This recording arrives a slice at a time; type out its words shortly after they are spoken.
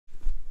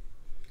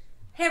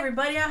Hey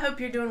everybody, I hope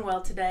you're doing well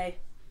today.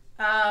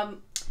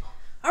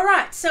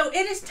 Alright, so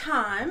it is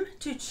time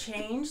to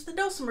change the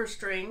dulcimer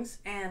strings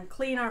and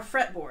clean our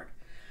fretboard.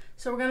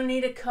 So we're going to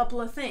need a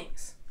couple of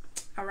things.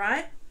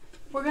 Alright,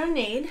 we're going to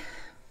need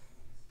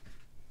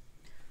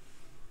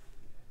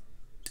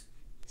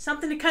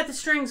something to cut the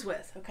strings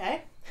with,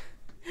 okay?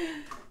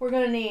 We're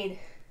going to need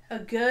a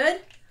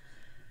good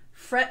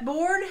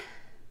fretboard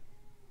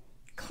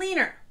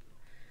cleaner.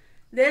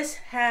 This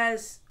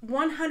has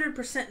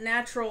 100%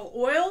 natural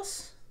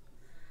oils.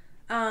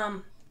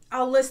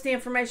 I'll list the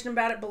information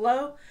about it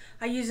below.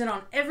 I use it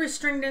on every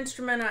stringed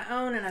instrument I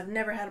own and I've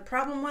never had a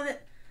problem with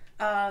it.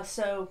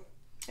 So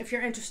if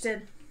you're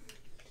interested,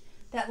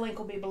 that link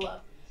will be below.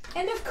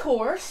 And of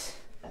course,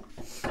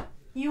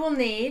 you will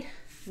need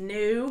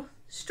new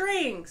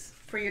strings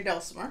for your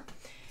dulcimer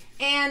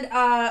and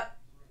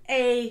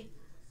a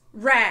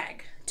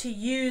rag to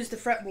use the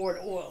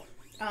fretboard oil,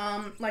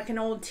 like an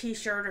old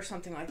t-shirt or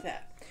something like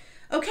that.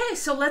 Okay,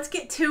 so let's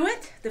get to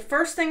it. The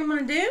first thing I'm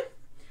going to do,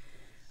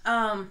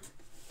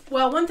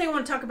 well, one thing I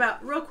want to talk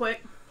about real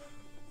quick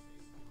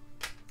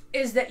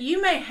is that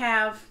you may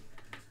have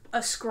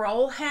a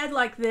scroll head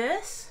like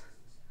this,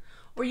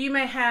 or you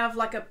may have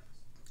like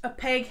a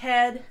peg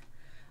head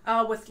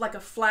with like a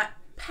flat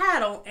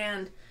paddle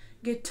and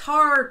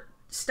guitar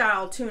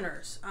style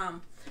tuners.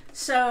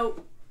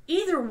 So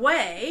either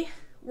way,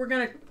 we're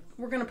gonna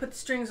put the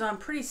strings on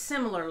pretty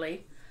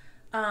similarly.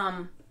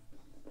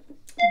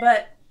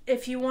 But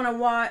if you want to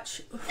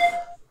watch,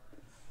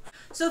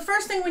 so the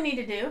first thing we need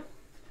to do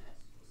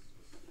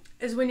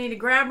is we need to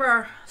grab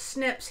our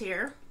snips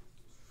here.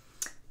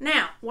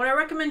 Now, what I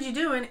recommend you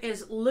doing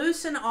is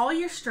loosen all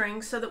your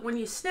strings so that when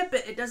you snip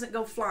it, it doesn't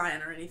go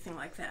flying or anything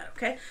like that,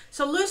 okay?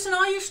 So loosen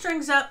all your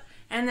strings up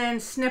and then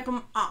snip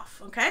them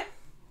off, okay?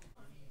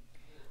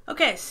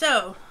 Okay,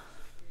 so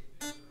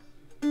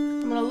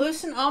I'm gonna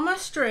loosen all my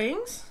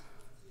strings.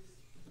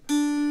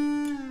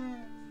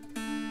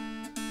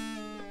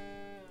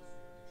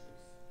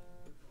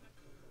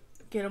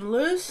 Get them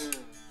loose.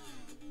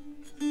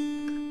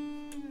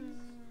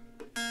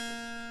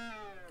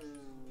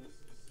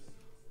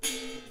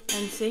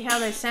 And see how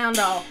they sound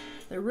all,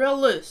 they're real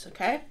loose,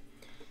 okay?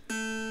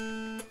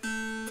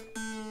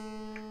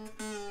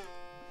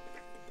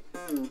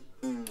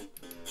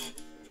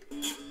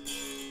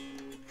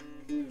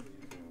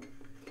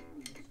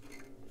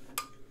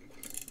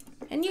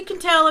 And you can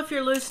tell if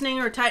you're loosening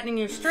or tightening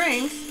your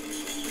strings.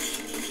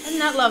 Isn't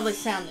that lovely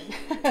sounding?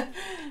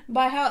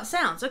 By how it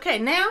sounds. Okay,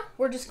 now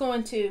we're just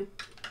going to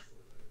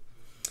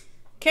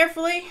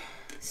carefully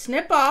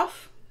snip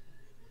off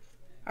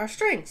our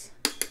strings.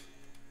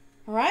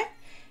 Alright?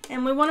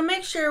 And we want to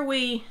make sure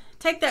we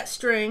take that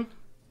string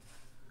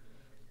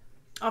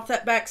off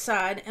that back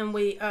side and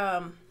we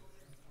wind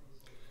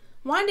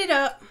it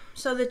up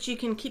so that you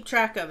can keep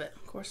track of it.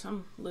 Of course,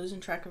 I'm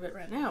losing track of it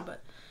right now,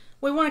 but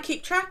we want to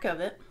keep track of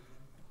it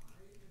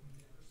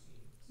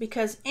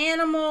because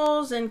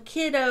animals and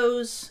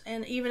kiddos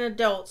and even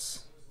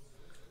adults,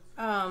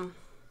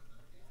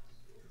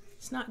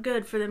 it's not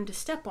good for them to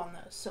step on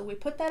those. So we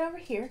put that over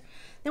here.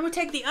 Then we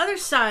take the other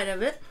side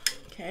of it,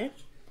 okay,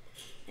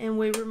 and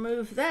we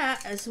remove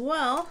that as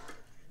well.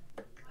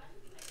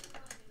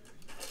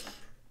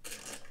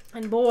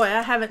 And boy,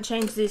 I haven't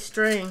changed these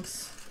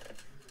strings.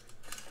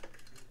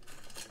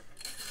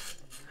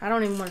 I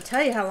don't even want to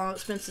tell you how long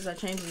it's been since I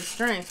changed these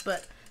strings,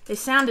 but they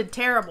sounded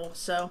terrible.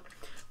 So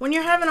when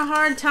you're having a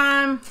hard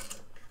time,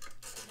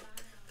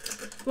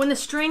 when the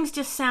strings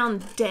just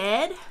sound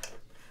dead,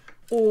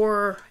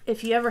 or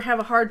if you ever have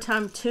a hard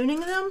time tuning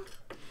them,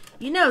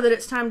 you know that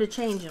it's time to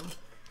change them,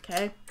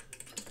 okay?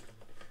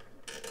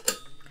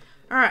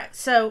 Alright,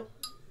 so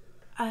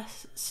I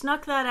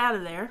snuck that out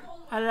of there,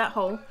 out of that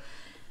hole.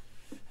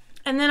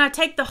 And then I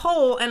take the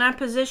hole and I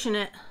position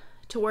it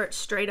to where it's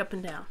straight up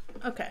and down.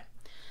 Okay,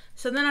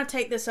 so then I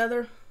take this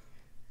other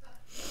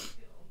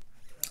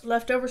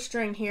leftover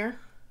string here.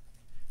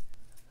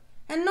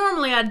 And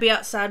normally I'd be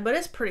outside, but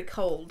it's pretty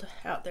cold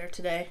out there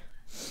today.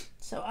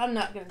 So I'm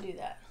not going to do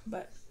that.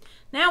 But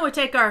now we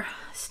take our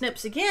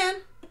snips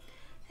again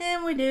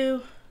and we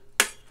do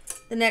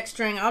the next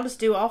string. I'll just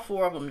do all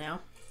four of them now.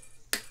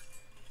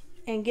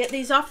 And get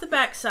these off the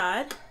back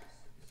side.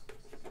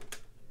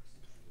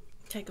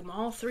 Take them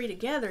all three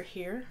together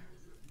here.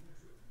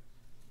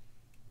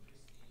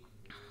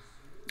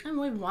 And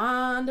we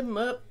wind them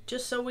up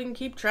just so we can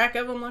keep track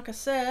of them, like I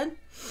said.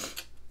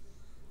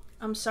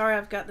 I'm sorry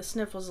I've got the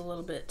sniffles a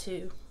little bit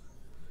too.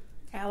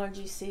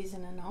 Allergy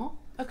season and all.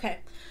 Okay,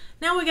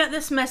 now we got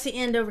this messy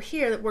end over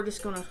here that we're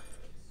just going to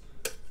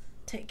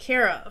take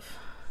care of.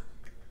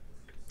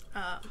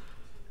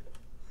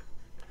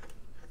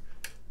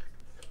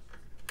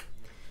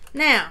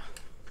 Now,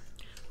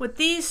 with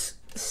these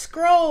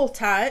scroll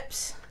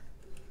types,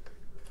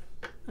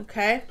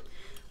 okay,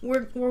 we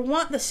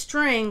want the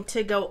string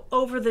to go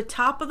over the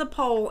top of the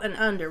pole and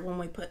under when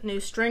we put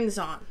new strings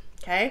on,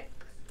 okay?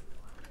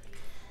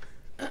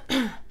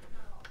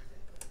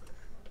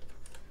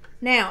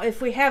 Now,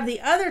 if we have the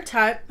other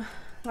type,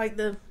 like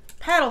the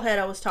paddle head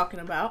I was talking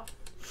about,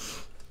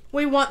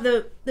 we want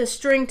the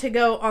string to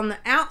go on the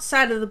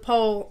outside of the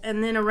pole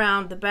and then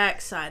around the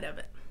back side of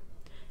it.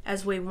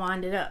 As we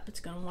wind it up, it's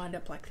going to wind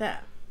up like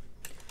that.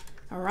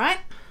 All right.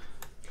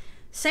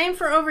 Same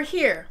for over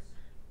here.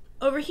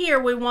 Over here,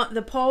 we want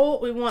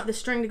the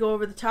string to go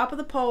over the top of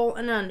the pole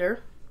and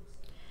under.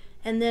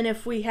 And then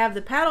if we have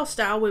the paddle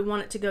style, we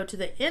want it to go to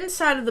the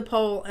inside of the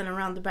pole and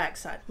around the back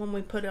side when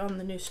we put it on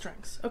the new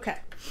strings. Okay.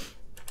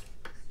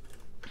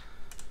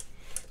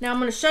 Now I'm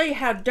going to show you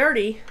how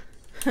dirty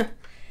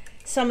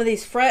some of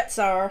these frets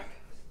are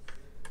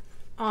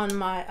on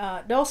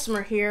my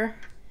Dulcimer here,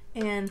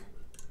 and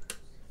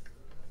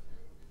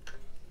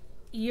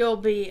you'll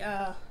be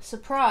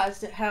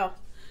surprised at how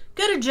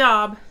good a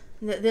job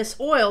that this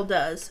oil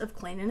does of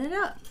cleaning it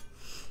up.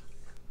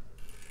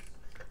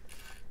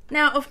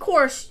 Now, of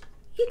course,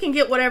 you can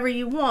get whatever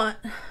you want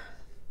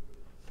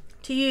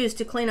to use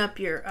to clean up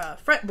your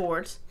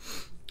fretboards,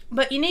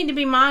 but you need to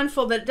be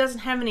mindful that it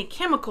doesn't have any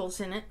chemicals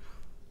in it,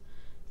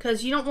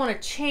 because you don't want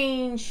to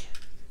change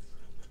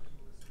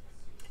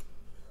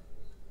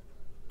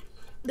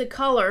the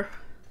color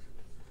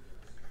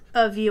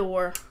of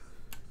your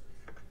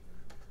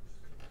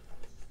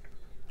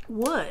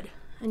wood,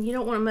 and you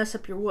don't want to mess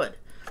up your wood.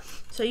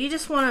 So you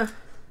just want to,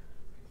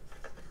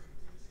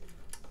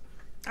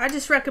 I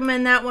just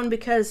recommend that one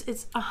because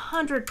it's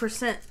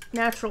 100%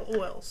 natural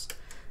oils.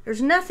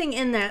 There's nothing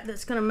in that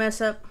that's going to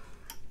mess up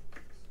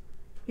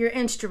your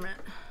instrument.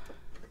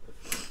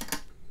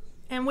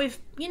 And we've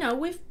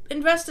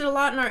invested a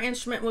lot in our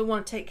instrument, and we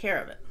want to take care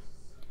of it.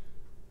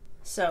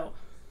 So,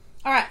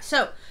 all right,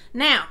 so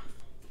now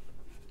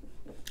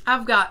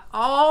I've got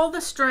all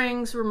the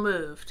strings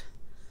removed.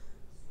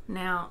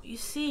 Now, you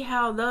see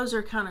how those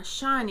are kind of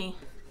shiny.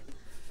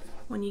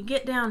 When you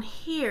get down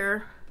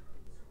here,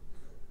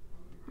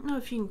 I don't know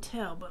if you can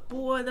tell, but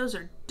boy, those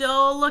are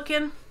dull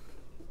looking.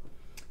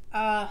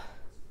 So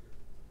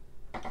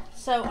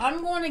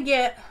I'm going to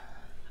get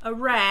a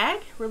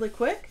rag really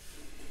quick,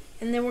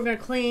 and then we're going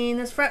to clean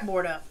this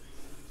fretboard up.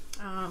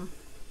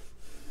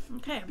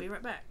 Okay, I'll be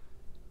right back.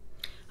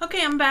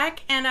 Okay, I'm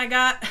back, and I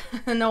got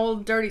an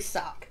old dirty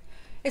sock.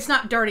 It's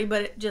not dirty,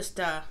 but it just,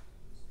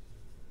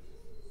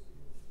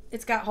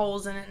 it's got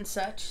holes in it and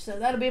such, so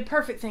that'll be a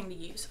perfect thing to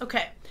use.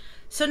 Okay,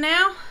 so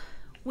now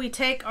we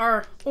take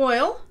our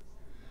oil,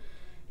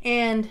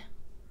 and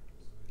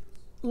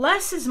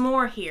less is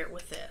more here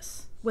with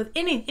this. With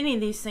any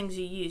of these things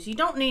you use, you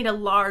don't need a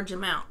large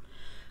amount.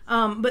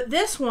 But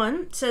this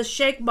one says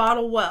shake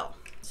bottle well.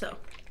 So,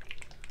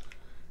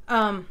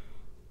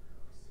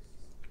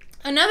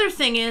 another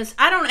thing is,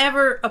 I don't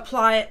ever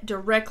apply it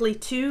directly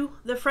to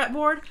the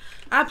fretboard.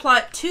 I apply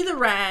it to the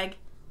rag,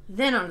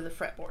 then onto the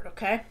fretboard,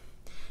 okay?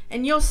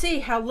 And you'll see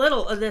how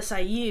little of this I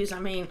use. I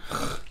mean,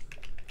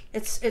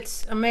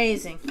 it's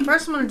amazing.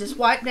 First, I'm going to just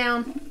wipe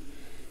down,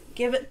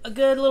 give it a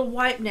good little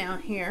wipe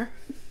down here.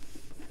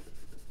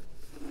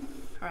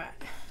 All right.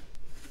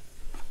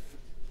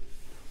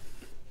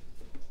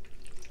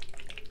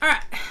 All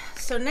right,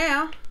 so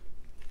now,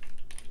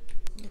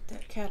 get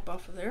that cap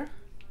off of there.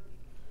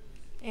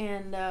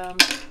 And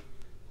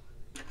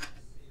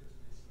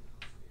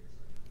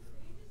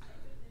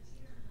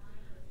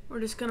we're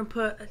just going to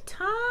put a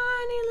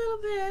tiny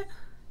little bit,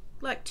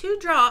 like 2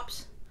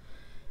 drops,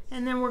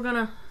 and then we're going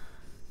to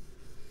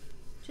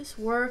just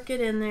work it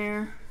in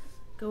there,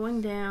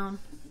 going down.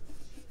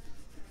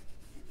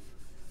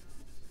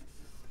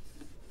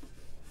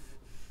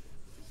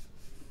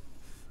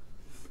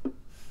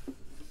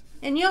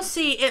 And you'll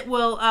see it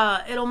will,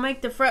 it'll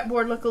make the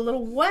fretboard look a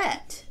little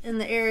wet in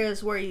the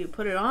areas where you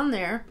put it on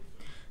there.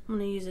 I'm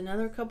going to use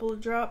another couple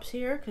of drops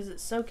here because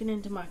it's soaking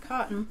into my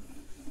cotton.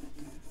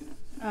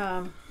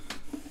 And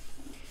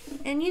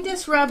you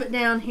just rub it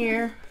down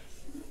here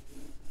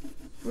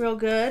real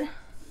good.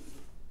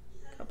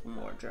 A couple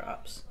more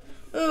drops.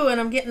 Ooh,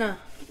 and I'm getting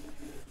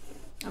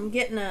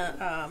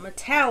a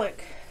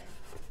metallic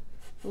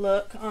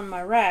look on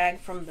my rag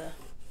from the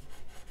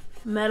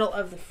metal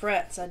of the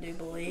frets, I do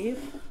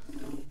believe,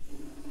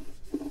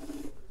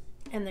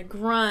 and the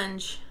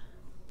grunge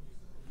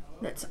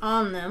that's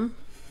on them.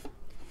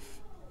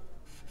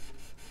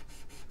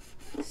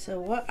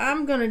 So what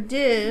I'm gonna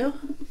do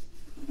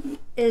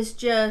is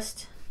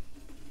just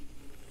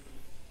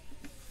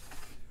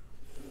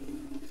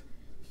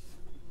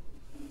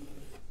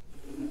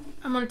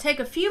I'm gonna take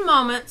a few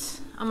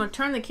moments. I'm gonna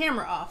turn the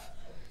camera off.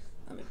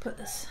 Let me put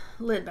this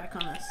lid back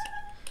on this.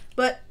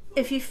 But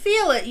if you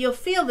feel it, you'll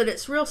feel that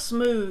it's real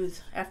smooth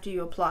after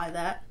you apply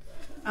that.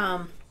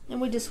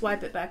 And we just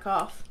wipe it back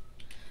off.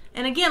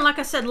 And again, like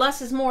I said,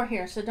 less is more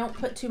here, so don't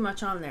put too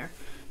much on there.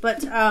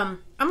 But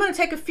I'm going to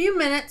take a few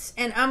minutes,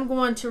 and I'm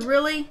going to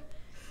really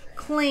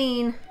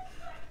clean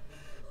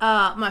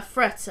my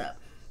frets up,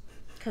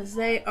 because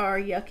they are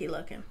yucky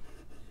looking.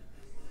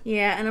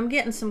 Yeah, and I'm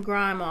getting some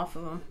grime off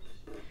of them.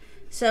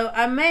 So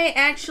I may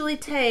actually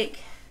take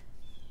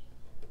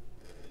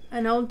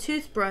an old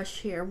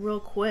toothbrush here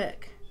real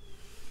quick.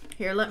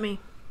 Here, let me,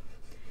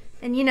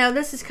 and you know,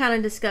 this is kind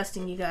of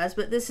disgusting, you guys,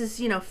 but this is,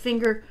 you know,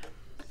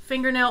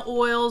 fingernail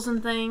oils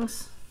and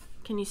things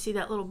Can you see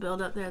that little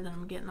buildup there that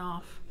I'm getting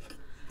off?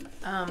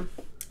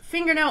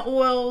 Fingernail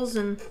oils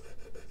and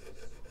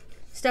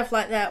stuff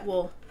like that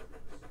will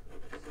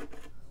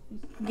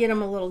get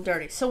them a little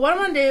dirty. So what I'm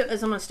going to do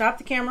is I'm going to stop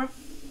the camera,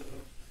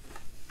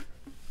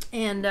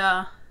 and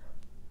I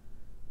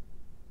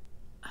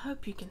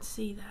hope you can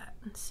see that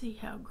and see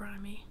how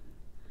grimy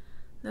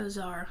those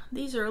are.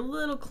 These are a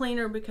little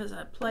cleaner because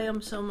I play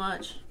them so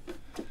much.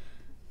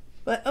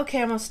 But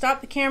okay, I'm going to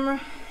stop the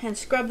camera and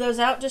scrub those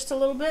out just a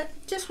little bit,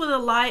 just with a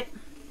light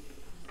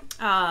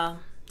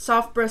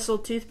soft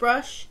bristled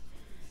toothbrush,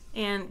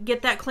 and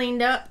get that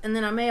cleaned up. And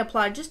then I may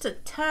apply just a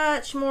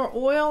touch more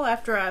oil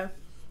after I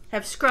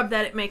have scrubbed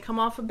that. It may come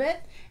off a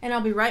bit, and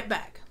I'll be right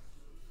back.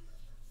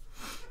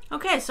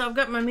 Okay, so I've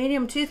got my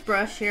medium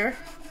toothbrush here,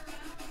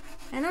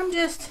 and I'm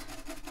just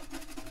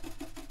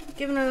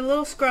giving it a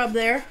little scrub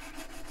there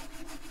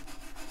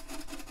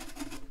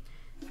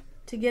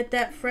to get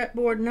that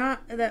fretboard,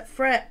 that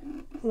fret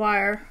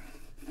wire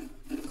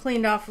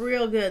cleaned off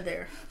real good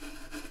there.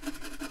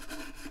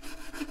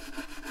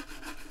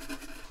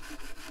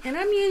 And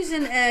I'm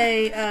using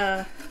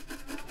a,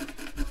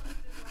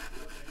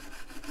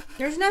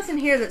 there's nothing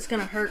here that's going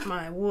to hurt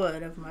my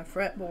wood of my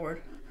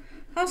fretboard.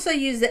 I also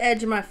use the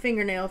edge of my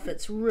fingernail if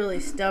it's really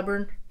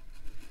stubborn.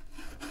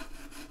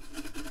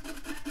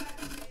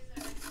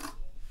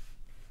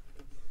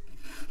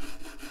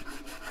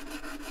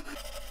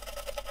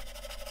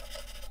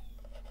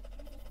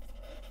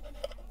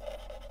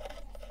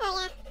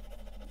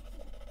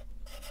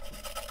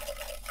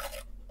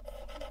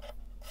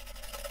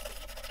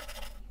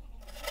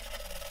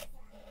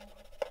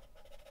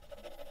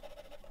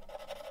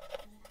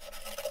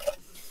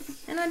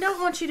 And I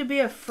don't want you to be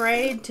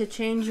afraid to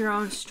change your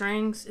own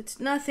strings. It's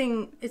not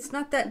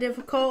that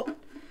difficult.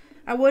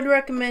 I would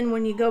recommend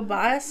when you go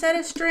buy a set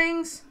of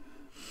strings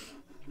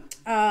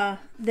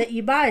that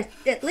you buy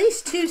at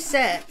least 2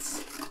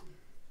 sets.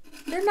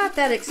 They're not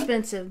that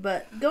expensive,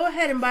 but go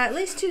ahead and buy at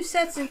least 2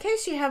 sets in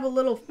case you have a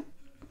little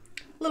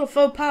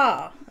faux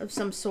pas of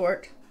some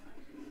sort.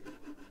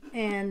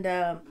 And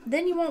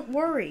then you won't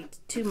worry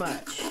too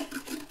much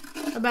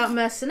about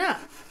messing up.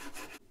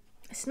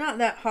 It's not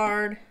that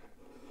hard.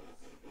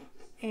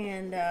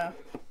 And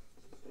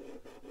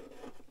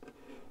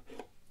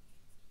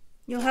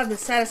you'll have the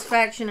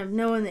satisfaction of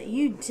knowing that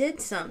you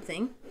did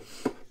something,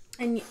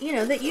 and you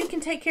know that you can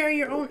take care of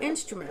your own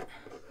instrument.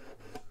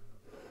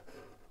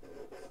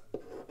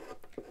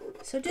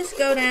 So just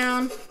go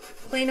down,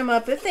 clean them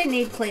up if they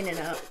need cleaning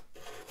up.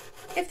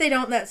 If they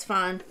don't, that's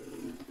fine.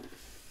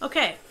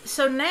 Okay,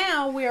 so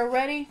now we are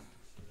ready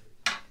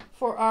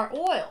for our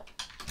oil.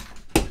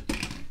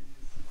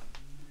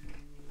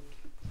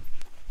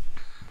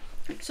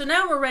 So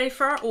now we're ready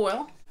for our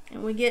oil,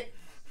 and we get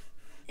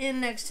in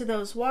next to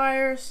those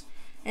wires,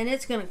 and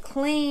it's going to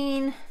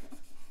clean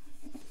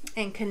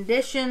and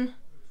condition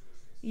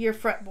your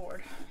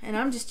fretboard. And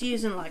I'm just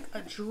using like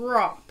a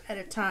drop at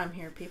a time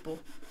here, people.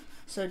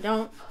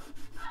 So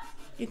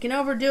you can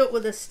overdo it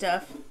with this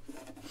stuff.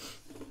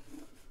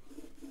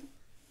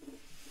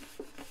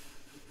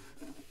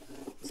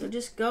 So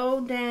just go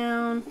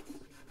down,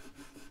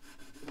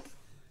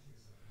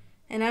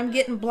 and I'm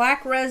getting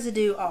black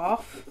residue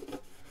off.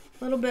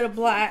 A little bit of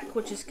black,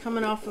 which is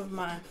coming off of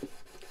my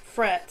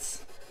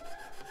frets.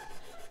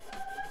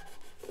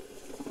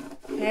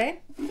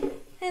 Okay,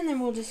 and then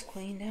we'll just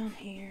clean down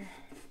here.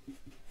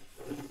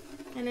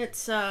 And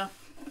it's all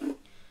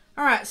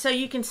right, so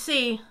you can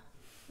see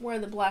where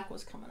the black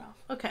was coming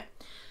off. Okay,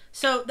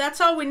 so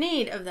that's all we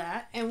need of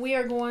that, and we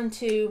are going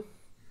to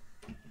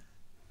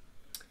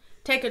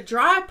take a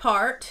dry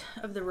part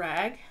of the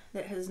rag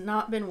that has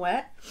not been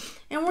wet,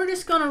 and we're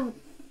just going to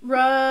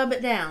rub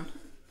it down.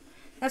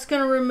 That's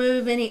going to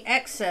remove any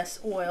excess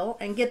oil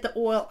and get the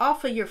oil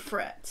off of your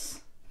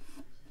frets.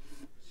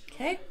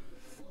 Okay.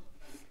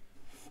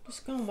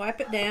 Just going to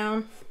wipe it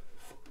down.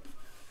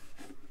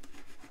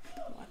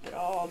 Wipe it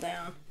all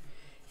down.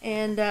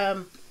 And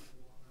there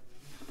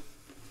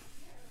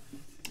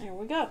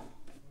we go.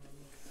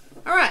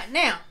 All right,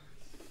 now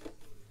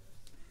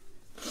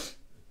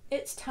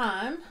it's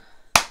time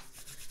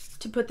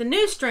to put the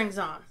new strings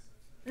on.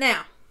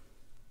 Now,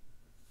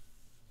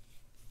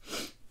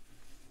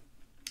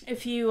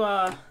 if you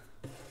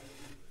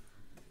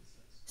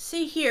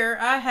see here,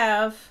 I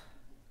have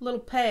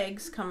little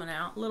pegs coming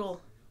out,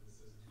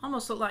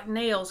 almost look like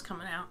nails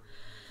coming out.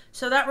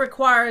 So that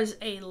requires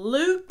a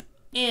loop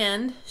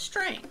end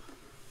string.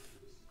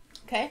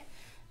 Okay,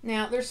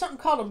 now there's something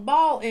called a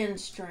ball end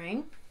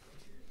string,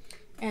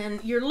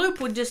 and your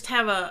loop would just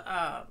have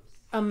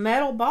a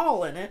metal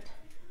ball in it,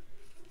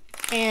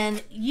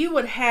 and you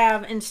would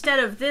have, instead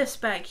of this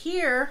back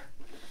here,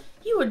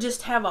 you would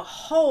just have a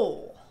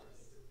hole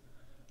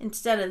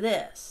instead of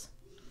this.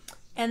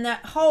 And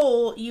that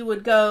hole, you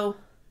would go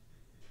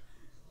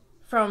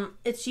from,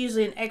 it's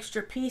usually an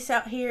extra piece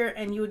out here,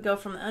 and you would go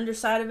from the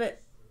underside of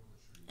it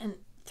and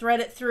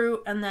thread it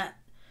through, and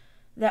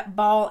that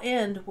ball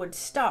end would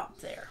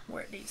stop there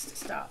where it needs to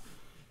stop.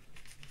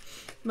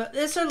 But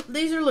these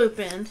are loop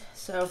end,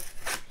 so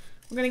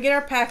we're going to get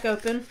our pack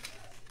open.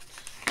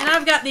 And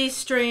I've got these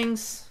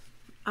strings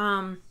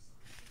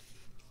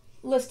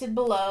listed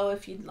below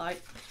if you'd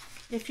like.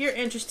 If you're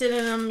interested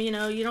in them, you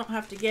know, you don't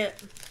have to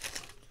get,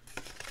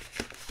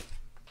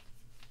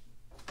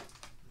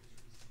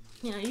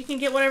 you know, you can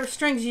get whatever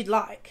strings you'd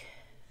like.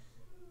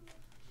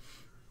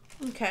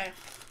 Okay.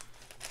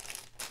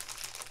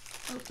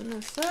 Open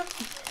this up.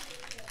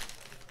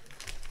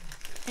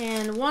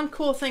 And one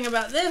cool thing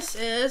about this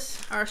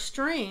is our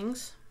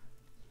strings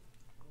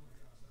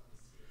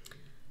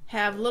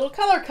have little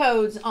color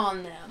codes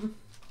on them.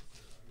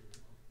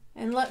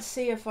 And let's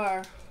see if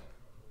our...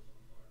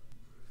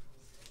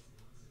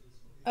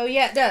 Oh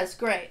yeah, it does.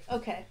 Great.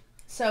 Okay.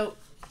 So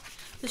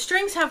the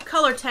strings have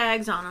color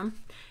tags on them.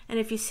 And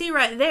if you see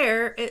right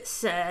there, it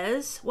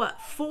says, what,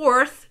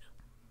 4th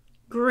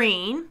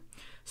green.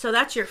 So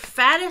that's your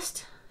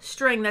fattest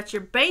string. That's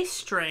your bass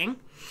string.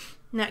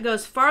 And that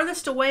goes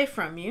farthest away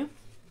from you.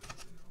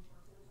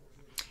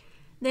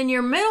 Then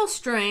your middle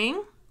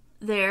string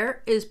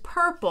there is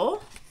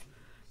purple.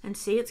 And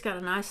see, it's got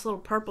a nice little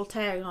purple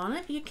tag on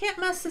it. You can't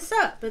mess this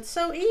up. It's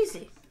so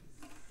easy.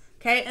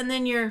 Okay, and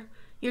then your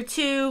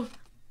 2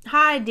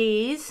 high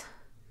D's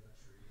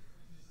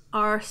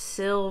are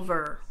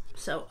silver.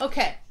 So,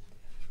 okay.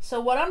 So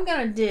what I'm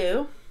going to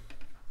do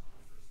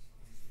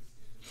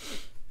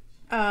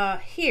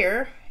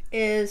here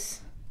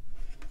is,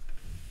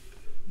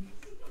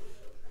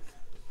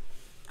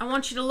 I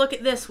want you to look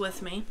at this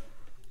with me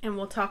and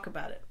we'll talk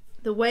about it.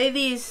 The way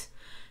these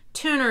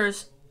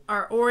tuners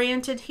are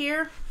oriented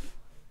here,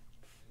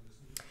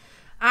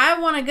 I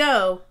want to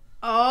go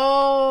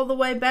all the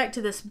way back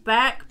to this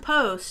back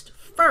post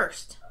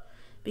first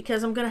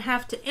because I'm going to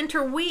have to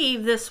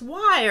interweave this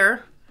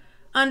wire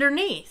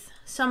underneath.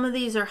 Some of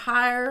these are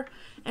higher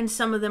and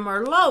some of them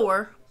are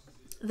lower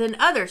than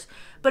others.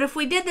 But if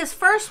we did this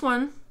first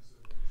one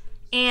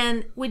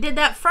and we did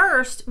that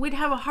first, we'd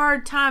have a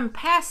hard time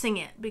passing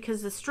it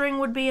because the string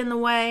would be in the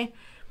way.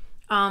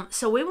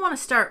 So we want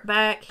to start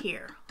back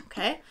here.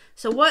 Okay,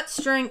 so what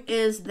string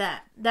is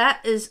that?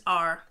 That is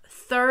our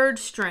 3rd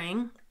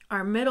string,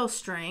 our middle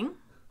string,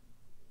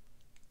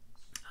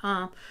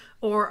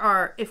 or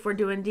our, if we're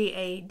doing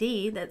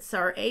D-A-D, that's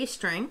our A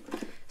string.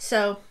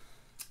 So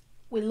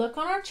we look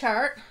on our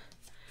chart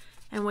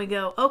and we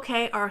go,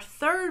 okay, our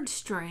 3rd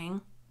string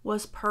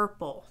was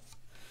purple.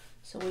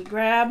 So we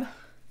grab,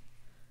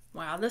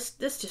 wow, this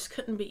just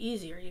couldn't be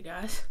easier, you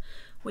guys.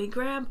 We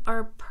grab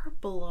our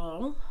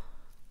purple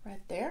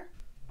right there.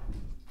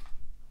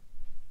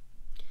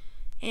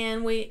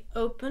 And we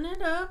open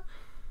it up.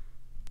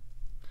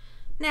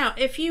 Now,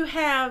 if you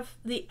have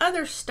the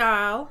other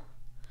style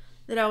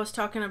that I was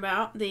talking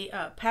about, the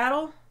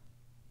paddle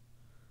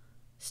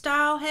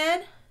style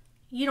head,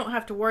 you don't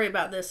have to worry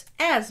about this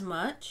as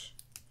much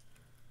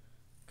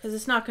because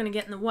it's not going to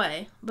get in the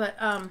way.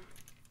 But, all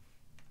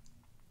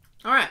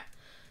right.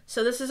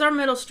 So this is our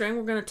middle string.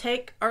 We're going to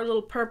take our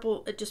little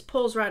purple, it just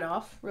pulls right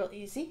off, real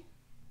easy.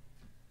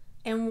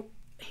 And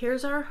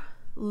here's our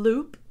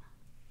loop.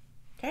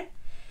 Okay.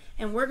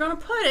 And we're going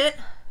to put it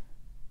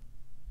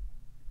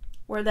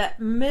where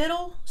that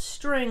middle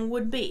string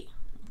would be.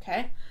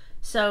 Okay,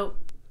 so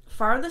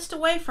farthest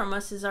away from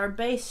us is our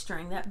bass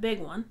string, that big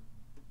one.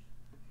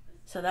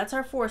 So that's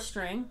our 4th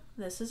string.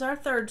 This is our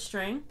 3rd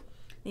string.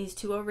 These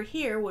 2 over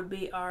here would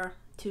be our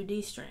 2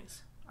 D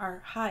strings,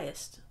 our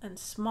highest and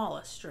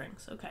smallest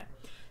strings. Okay,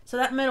 so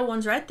that middle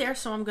one's right there.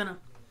 So I'm going to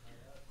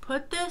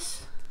put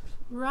this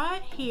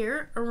right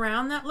here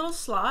around that little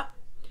slot.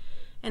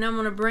 And I'm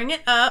going to bring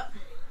it up.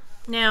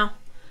 Now,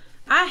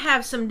 I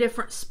have some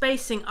different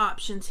spacing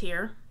options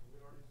here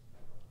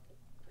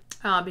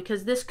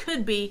because this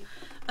could be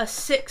a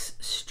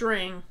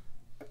 6-string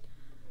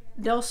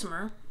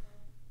Dulcimer,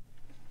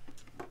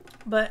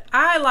 but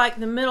I like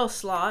the middle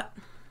slot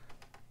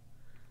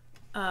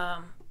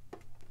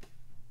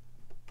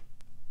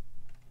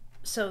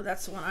so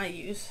that's the one I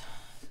use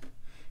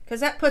because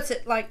that puts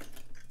it like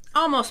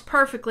almost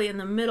perfectly in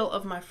the middle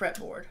of my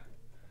fretboard.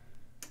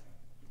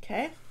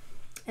 Okay.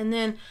 And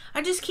then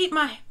I just keep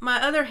my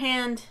other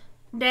hand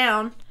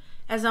down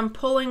as I'm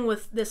pulling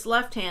with this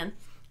left hand.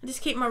 I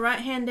just keep my right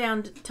hand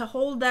down to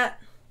hold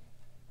that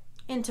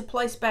into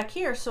place back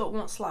here so it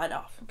won't slide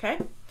off. Okay.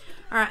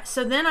 All right.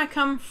 So then I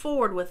come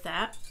forward with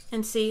that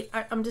and see,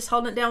 I'm just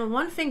holding it down with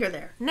one finger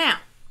there. Now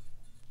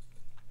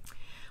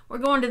we're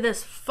going to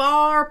this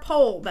far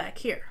pole back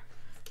here.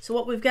 So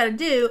what we've got to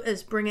do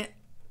is bring it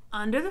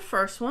under the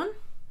first one,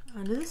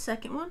 under the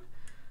second one,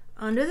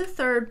 under the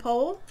 3rd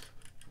pole.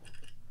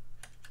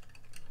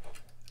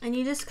 And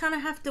you just kind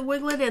of have to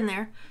wiggle it in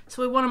there.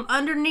 So we want them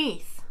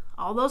underneath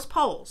all those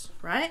poles,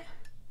 right?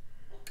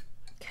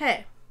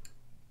 Okay.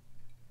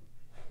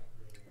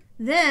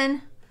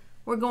 Then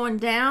we're going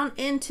down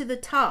into the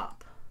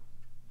top.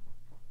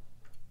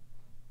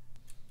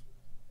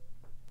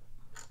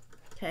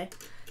 Okay.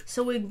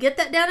 So we get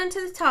that down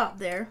into the top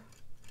there.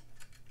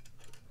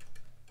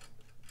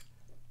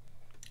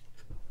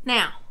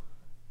 Now,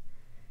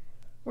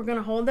 we're going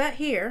to hold that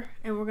here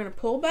and we're going to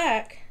pull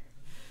back.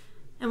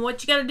 And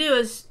what you got to do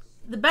is,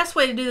 the best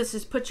way to do this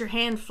is put your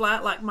hand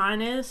flat like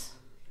mine is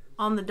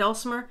on the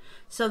dulcimer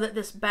so that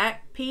this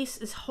back piece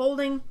is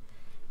holding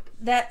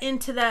that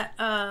into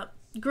that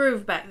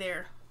groove back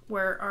there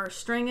where our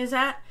string is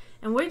at.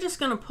 And we're just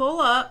going to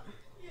pull up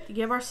to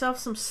give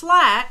ourselves some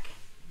slack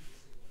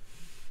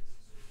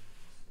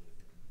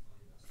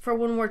for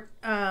when we're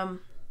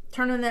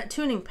turning that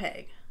tuning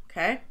peg,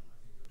 okay?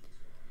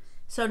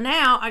 So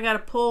now I got to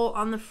pull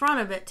on the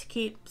front of it to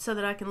keep so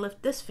that I can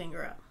lift this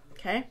finger up,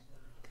 okay?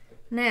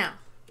 Now,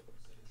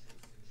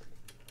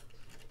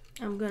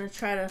 I'm going to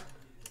try to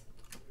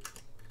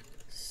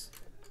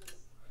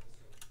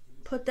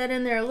put that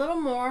in there a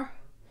little more.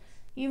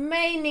 You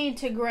may need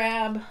to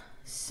grab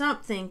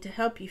something to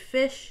help you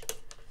fish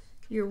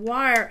your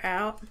wire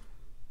out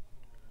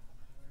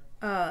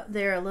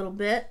there a little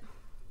bit.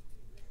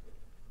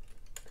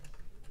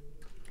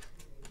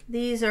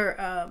 These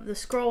are, the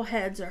scroll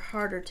heads are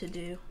harder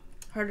to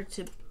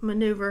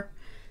maneuver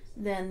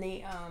than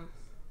the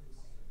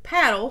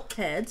paddle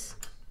heads.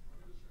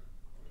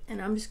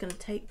 And I'm just going to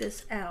take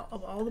this out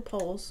of all the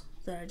poles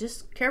that I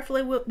just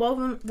carefully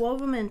wove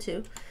them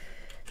into,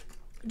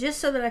 just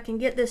so that I can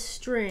get this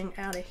string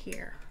out of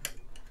here.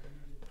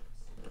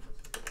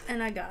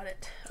 And I got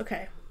it.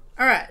 Okay.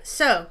 All right.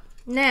 So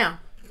now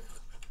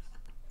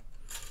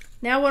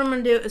what I'm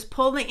going to do is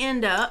pull the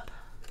end up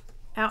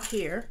out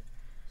here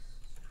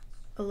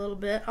a little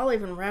bit. I'll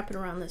even wrap it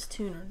around this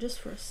tuner just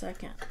for a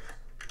second,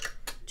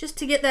 just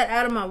to get that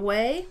out of my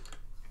way.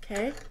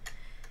 Okay.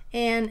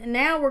 And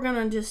now we're going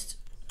to just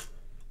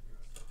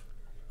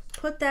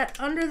put that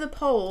under the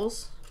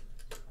poles,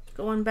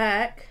 going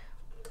back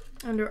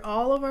under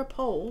all of our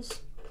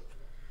poles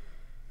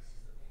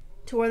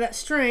to where that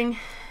string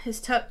is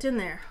tucked in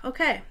there.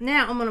 Okay,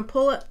 now I'm going to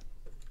pull it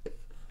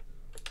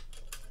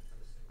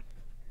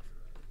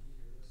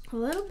a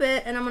little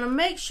bit, and I'm going to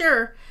make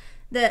sure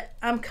that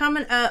I'm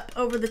coming up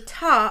over the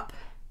top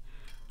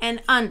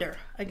and under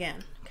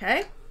again,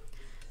 okay?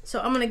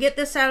 So I'm going to get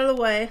this out of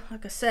the way,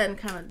 like I said, and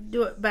kind of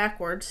do it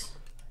backwards.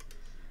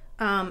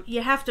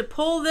 You have to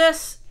pull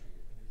this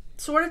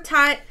sort of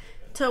tight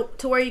to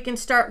where you can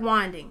start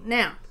winding.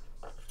 Now,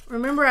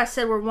 remember I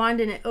said we're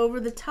winding it over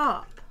the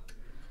top.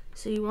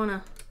 So you want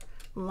to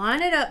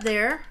line it up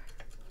there,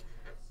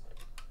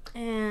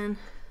 and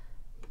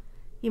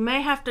you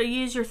may have to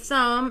use your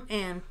thumb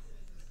and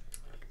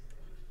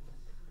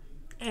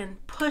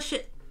push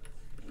it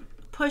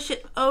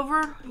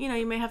over. You know,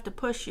 you may have to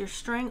push your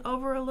string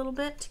over a little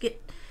bit to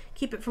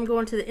keep it from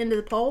going to the end of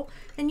the pole,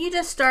 and you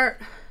just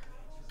start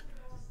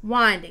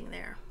winding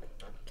there,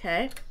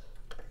 okay?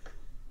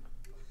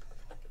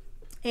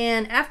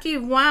 And after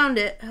you've wound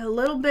it a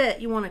little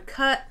bit, you want to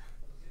cut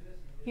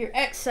your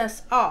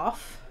excess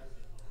off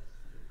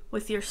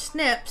with your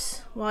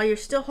snips while you're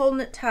still holding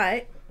it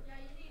tight.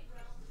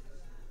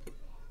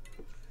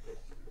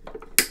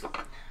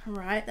 All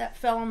right, that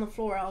fell on the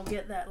floor. I'll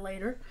get that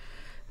later.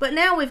 But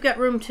now we've got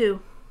room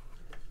to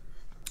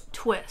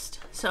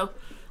twist. So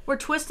we're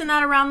twisting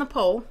that around the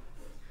pole.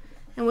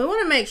 And we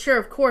want to make sure,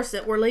 of course,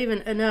 that we're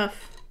leaving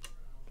enough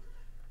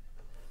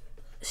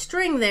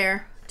string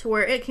there to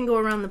where it can go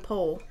around the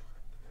pole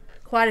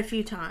quite a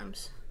few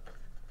times.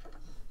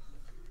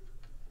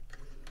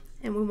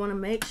 And we want to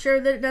make sure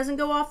that it doesn't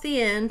go off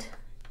the end,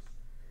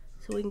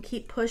 so we can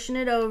keep pushing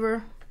it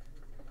over.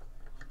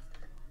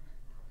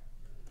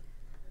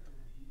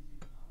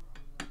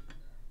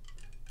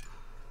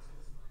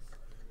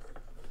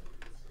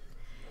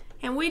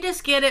 And we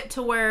just get it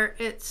to where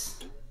it's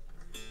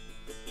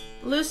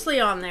loosely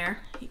on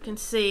there. You can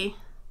see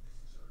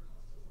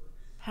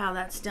how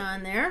that's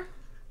done there.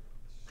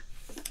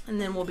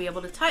 And then we'll be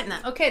able to tighten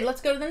that. Okay,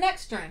 let's go to the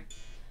next string.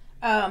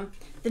 The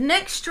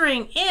next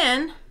string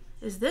in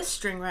is this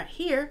string right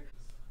here.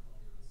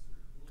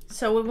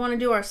 So we want to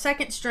do our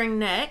second string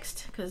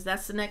next, because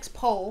that's the next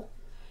pole.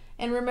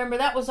 And remember,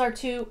 that was our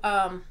two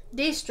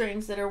D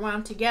strings that are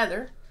wound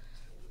together.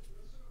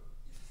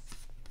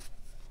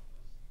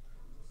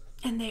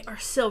 And they are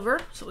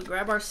silver. So we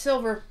grab our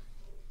silver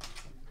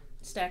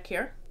stack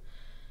here,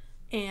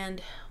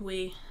 and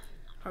we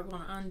are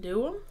going to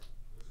undo them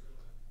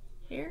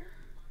here.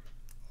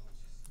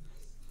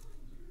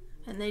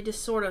 And they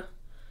just sort of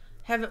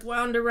have it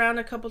wound around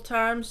a couple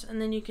times,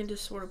 and then you can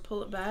just sort of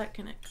pull it back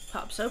and it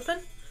pops open.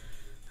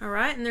 All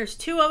right, and there's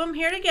two of them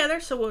here together,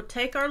 so we'll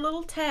take our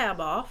little tab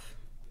off.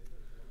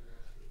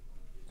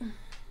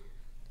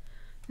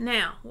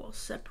 Now we'll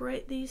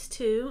separate these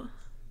two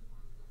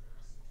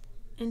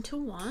into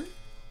one.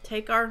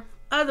 Take our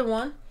other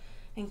one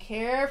and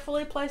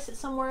carefully place it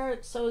somewhere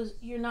so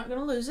you're not going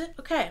to lose it.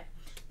 Okay,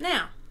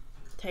 now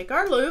take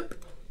our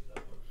loop,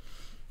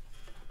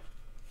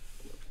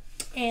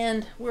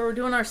 and we're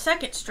doing our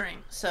second string.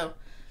 So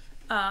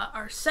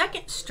our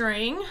second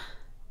string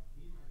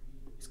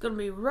is going to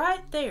be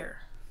right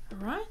there.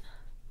 All right,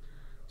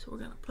 so we're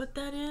going to put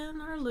that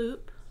in our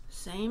loop,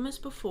 same as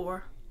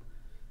before.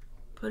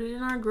 Put it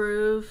in our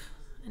groove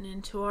and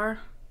into our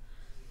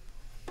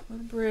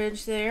little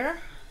bridge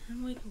there,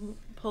 and we can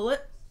pull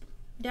it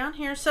down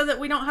here so that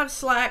we don't have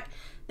slack.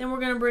 Then we're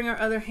going to bring our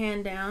other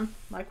hand down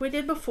like we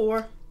did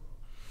before.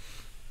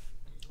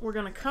 We're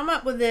going to come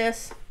up with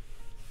this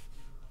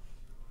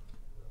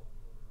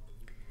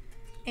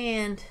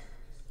And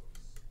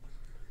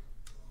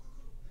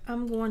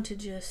I'm going to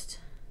just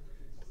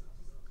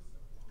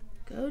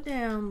go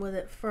down with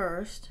it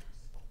first.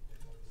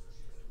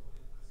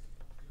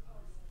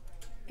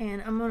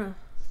 And I'm gonna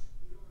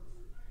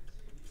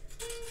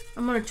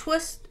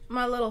twist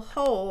my little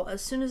hole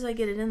as soon as I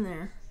get it in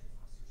there,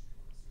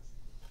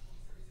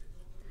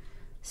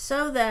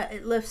 so that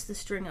it lifts the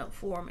string up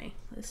for me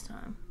this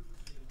time.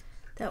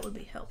 That would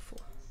be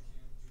helpful.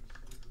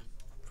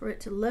 For it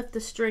to lift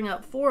the string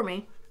up for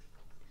me.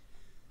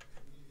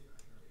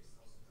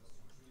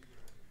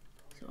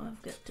 So I've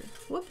got to,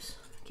 whoops,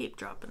 keep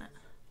dropping it.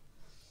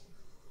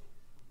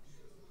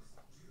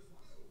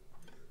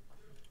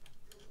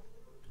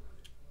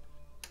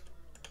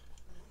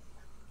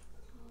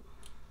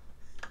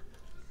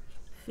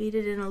 Feed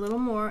it in a little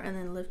more and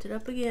then lift it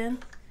up again.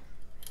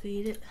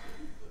 Feed it,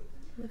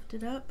 lift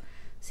it up.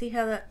 See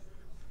how that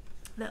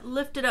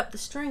lifted up the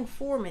string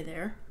for me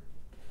there,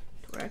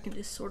 to where I can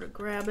just sort of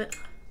grab it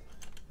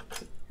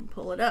and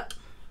pull it up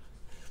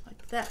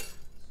like that.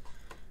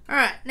 All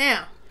right,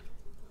 now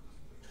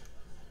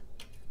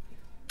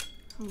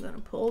I'm going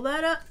to pull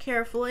that up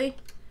carefully,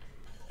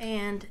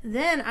 and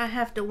then I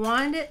have to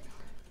wind it.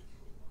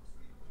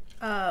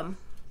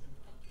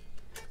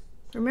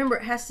 Remember,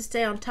 it has to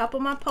stay on top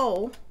of my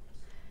pole,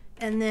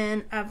 and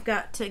then I've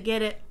got to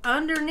get it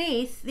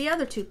underneath the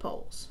other two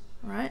poles.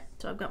 All right,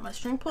 so I've got my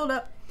string pulled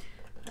up,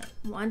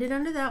 wind it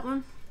under that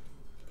one,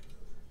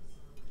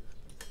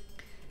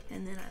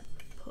 and then I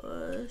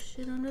push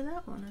it under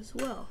that one as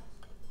well.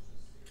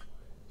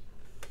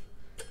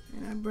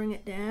 And I bring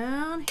it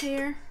down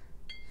here,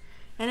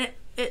 and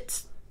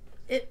as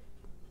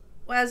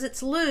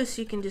it's loose,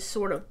 you can just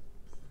sort of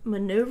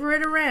maneuver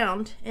it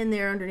around in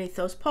there underneath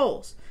those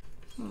poles.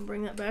 I'm gonna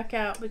bring that back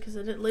out because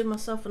I didn't leave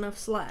myself enough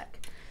slack.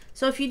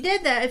 So if you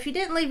did that, if you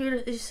didn't leave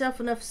yourself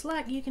enough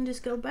slack, you can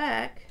just go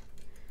back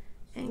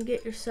and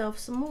get yourself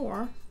some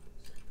more.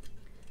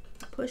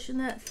 Pushing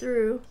that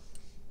through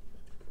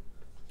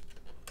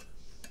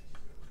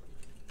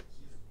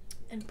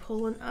and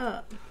pulling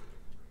up.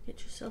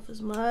 Get yourself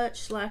as much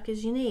slack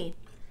as you need.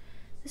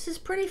 This is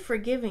pretty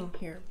forgiving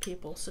here,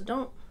 people, so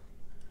don't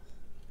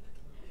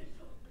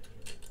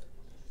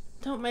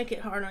make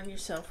it hard on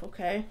yourself,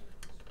 okay?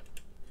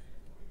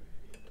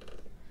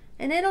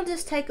 And it'll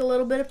just take a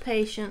little bit of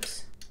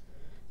patience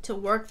to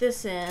work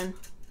this in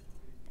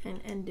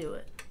and do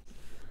it.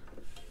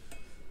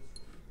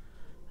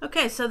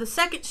 Okay, so the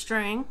second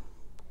string,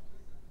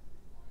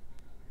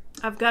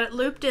 I've got it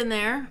looped in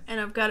there,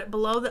 and I've got it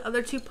below the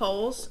other two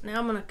poles. Now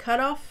I'm going to cut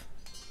off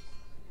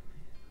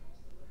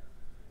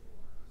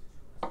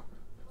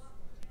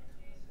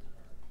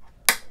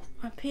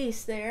my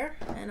piece there,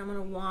 and I'm going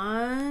to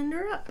wind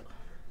her up.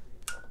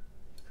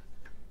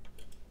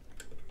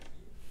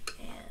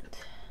 And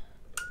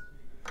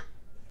I'm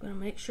going to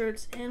make sure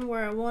it's in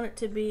where I want it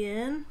to be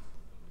in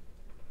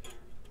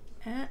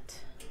at.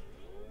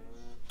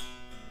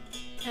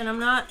 And I'm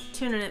not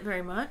tuning it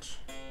very much.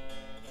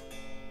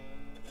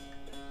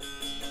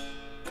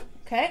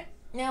 Okay,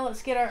 now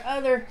let's get our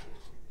other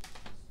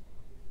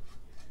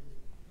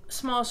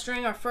small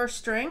string, our first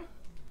string.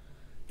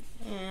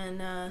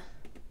 And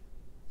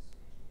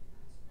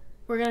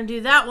we're going to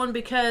do that one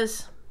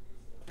because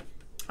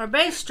our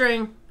bass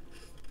string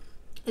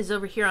is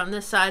over here on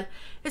this side.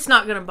 It's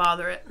not going to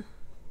bother it.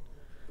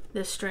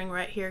 This string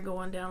right here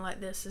going down like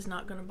this is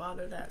not going to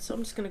bother that. So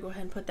I'm just going to go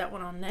ahead and put that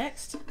one on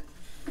next.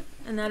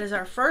 And that is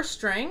our first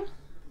string.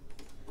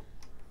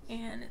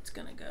 And it's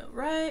going to go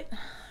right,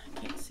 I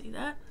can't see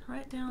that,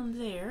 right down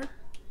there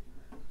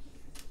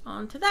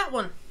onto that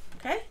one.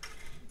 Okay?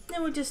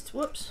 Then we just,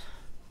 whoops,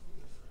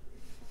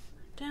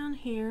 down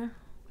here,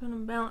 put a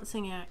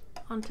balancing act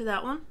onto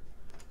that one.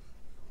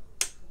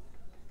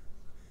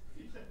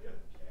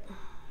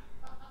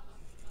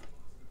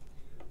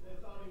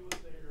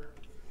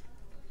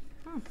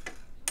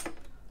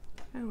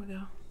 There we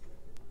go.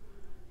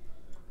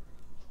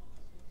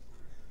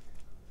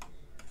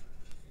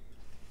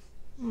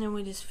 And then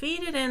we just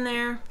feed it in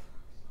there,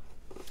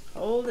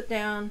 hold it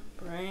down,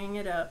 bring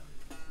it up,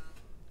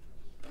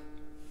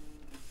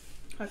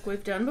 like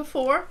we've done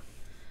before.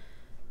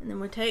 And then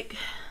we take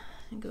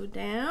and go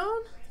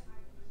down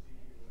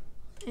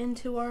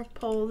into our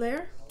pole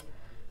there,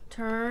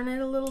 turn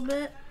it a little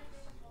bit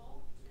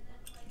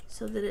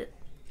so that it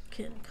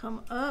can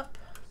come up,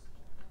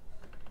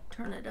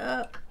 turn it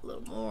up a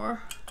little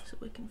more so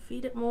we can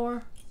feed it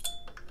more.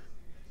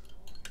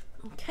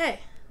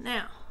 Okay,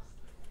 now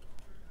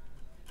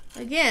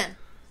again,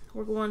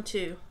 we're going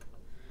to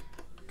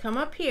come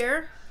up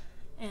here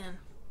and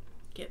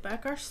get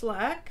back our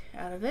slack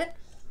out of it.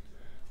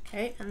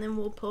 Okay, and then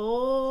we'll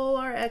pull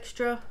our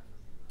extra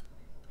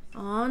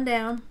on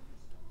down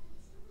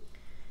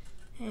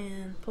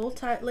and pull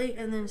tightly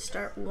and then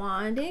start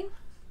winding.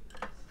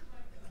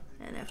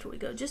 And after we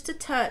go just a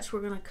touch, we're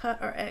going to cut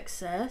our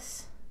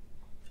excess.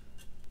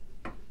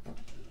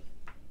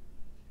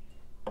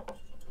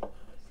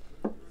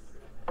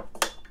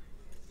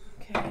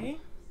 Okay.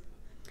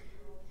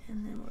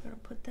 And then we're going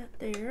to put that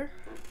there.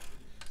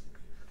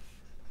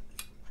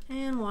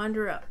 and wind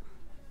her up.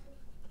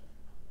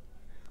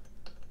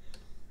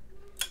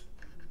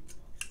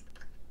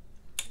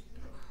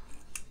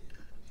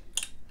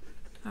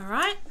 All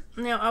right,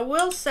 now I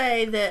will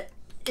say that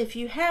if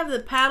you have the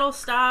paddle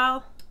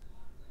style,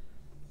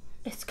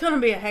 it's going to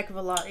be a heck of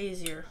a lot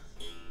easier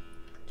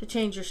to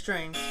change your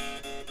strings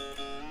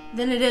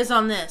than it is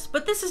on this.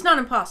 But this is not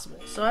impossible,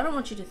 so I don't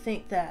want you to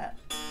think that.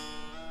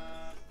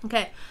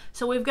 Okay,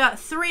 so we've got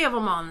 3 of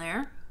them on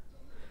there.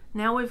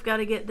 Now we've got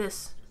to get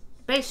this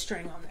bass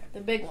string on there, the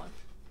big one.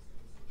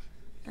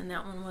 And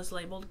that one was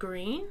labeled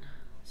green,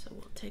 so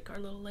we'll take our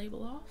little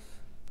label off.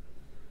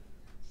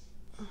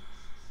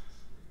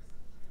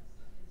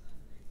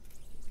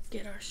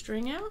 Get our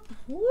string out.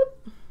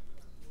 Whoop.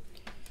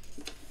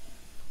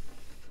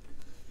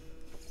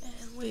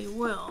 And we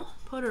will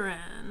put her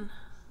in.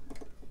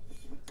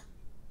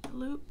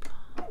 Loop,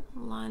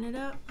 line it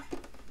up.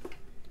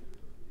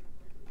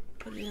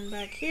 Put it in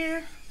back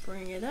here,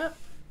 bring it up.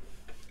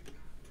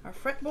 Our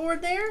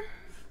fretboard there.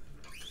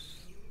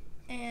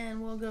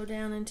 And we'll go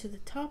down into the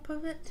top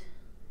of it,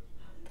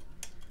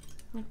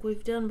 like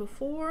we've done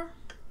before.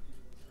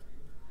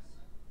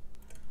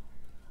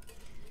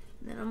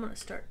 And then I'm going to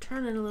start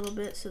turning a little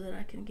bit so that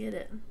I can get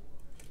it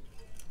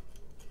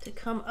to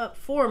come up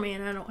for me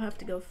and I don't have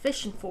to go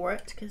fishing for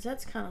it, because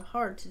that's kind of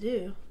hard to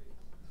do,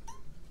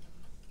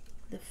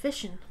 the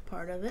fishing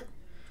part of it.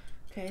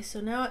 Okay,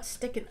 so now it's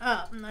sticking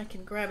up and I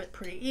can grab it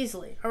pretty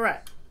easily. All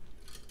right,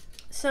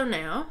 so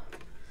now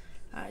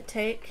I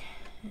take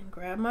and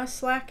grab my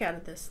slack out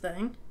of this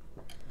thing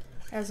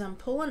as I'm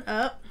pulling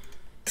up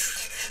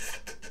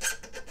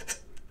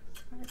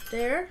right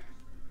there,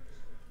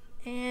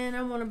 and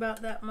I want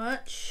about that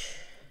much.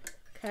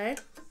 Okay,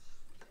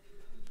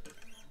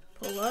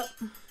 pull up,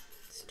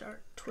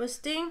 start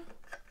twisting.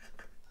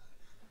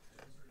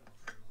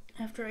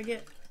 After I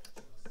get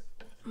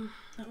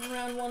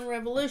around 1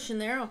 revolution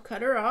there, I'll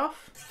cut her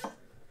off.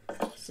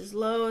 Just as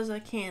low as I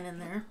can in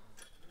there.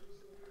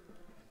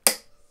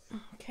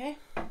 Okay.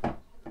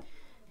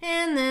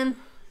 And then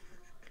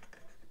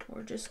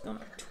we're just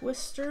gonna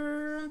twist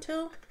her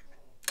until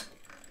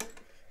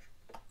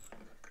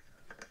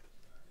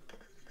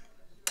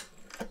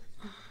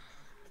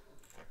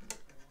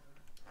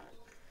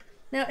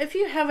now, if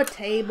you have a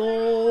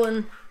table,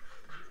 and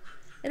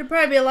it'd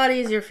probably be a lot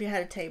easier if you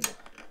had a table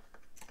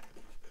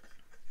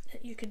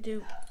that you could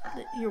do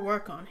your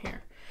work on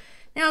here.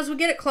 Now, as we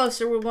get it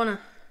closer, we want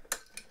to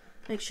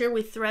make sure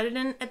we thread it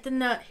in at the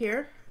nut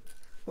here,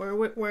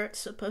 where it's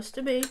supposed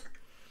to be.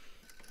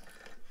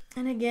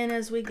 And again,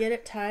 as we get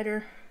it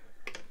tighter,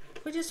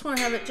 we just want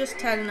to have it just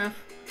tight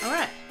enough. All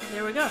right,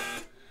 there we go.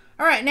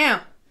 All right,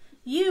 now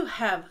you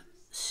have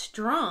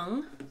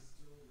strung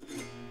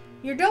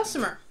your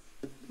dulcimer.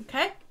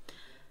 Okay,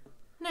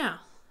 now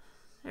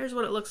there's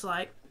what it looks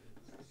like.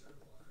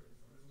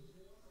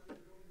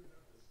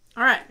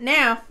 All right,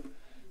 now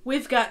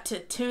we've got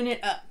to tune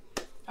it up.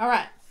 All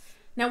right,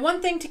 now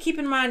one thing to keep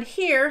in mind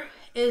here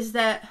is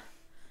that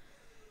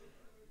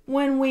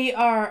when we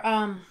are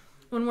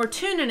when we're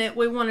tuning it,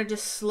 we want to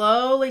just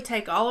slowly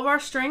take all of our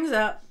strings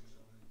up.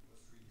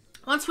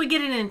 Once we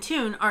get it in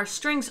tune, our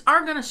strings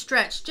are going to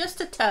stretch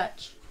just a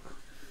touch.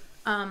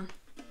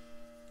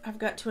 I've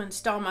got to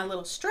install my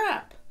little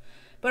strap,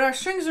 but our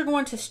strings are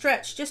going to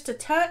stretch just a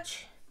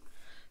touch.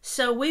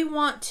 So we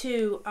want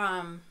to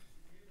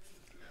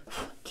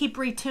keep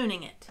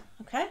retuning it,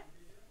 okay?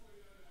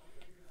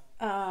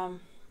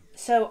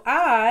 So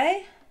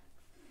I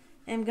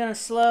am going to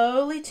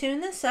slowly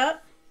tune this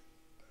up,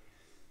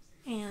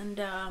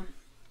 and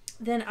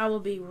then I will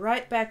be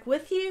right back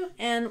with you,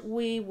 and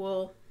we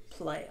will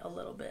play a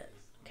little bit,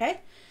 okay?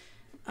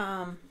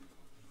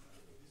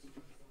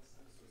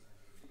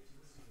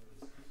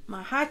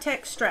 My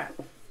high-tech strap.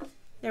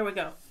 There we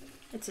go.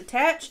 It's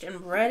attached and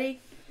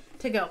ready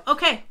to go.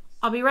 Okay,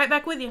 I'll be right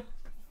back with you.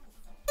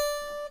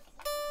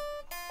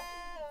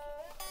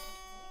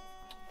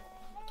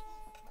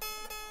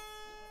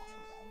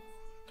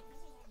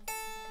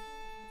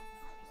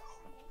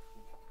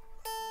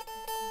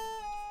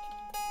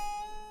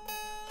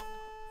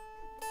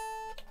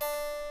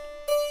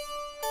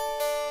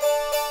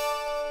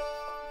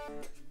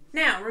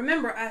 Now,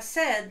 remember I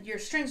said your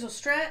strings will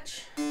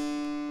stretch,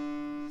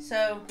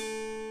 so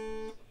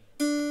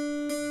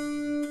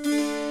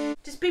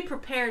just be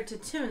prepared to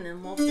tune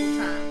them multiple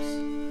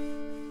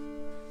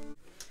times.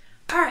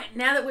 Alright,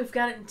 now that we've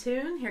got it in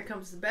tune, here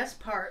comes the best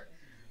part.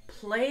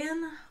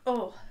 Playing.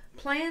 Oh,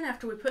 playing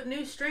after we put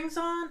new strings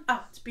on.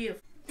 Oh, it's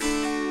beautiful.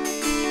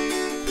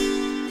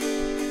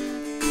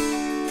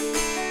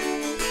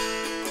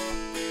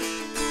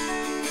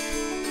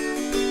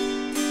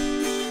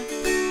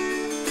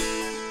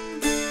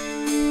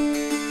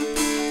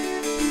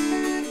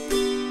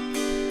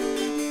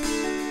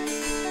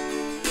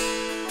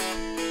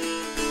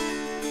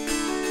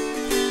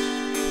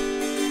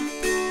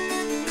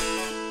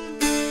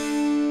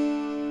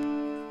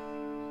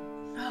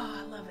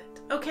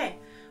 Okay,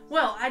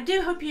 well, I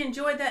do hope you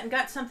enjoyed that and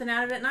got something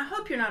out of it, and I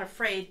hope you're not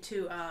afraid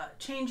to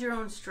change your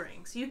own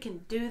strings. You can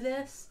do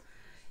this.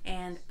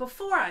 And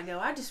before I go,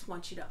 I just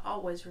want you to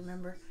always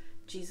remember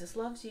Jesus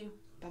loves you.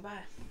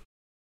 Bye-bye.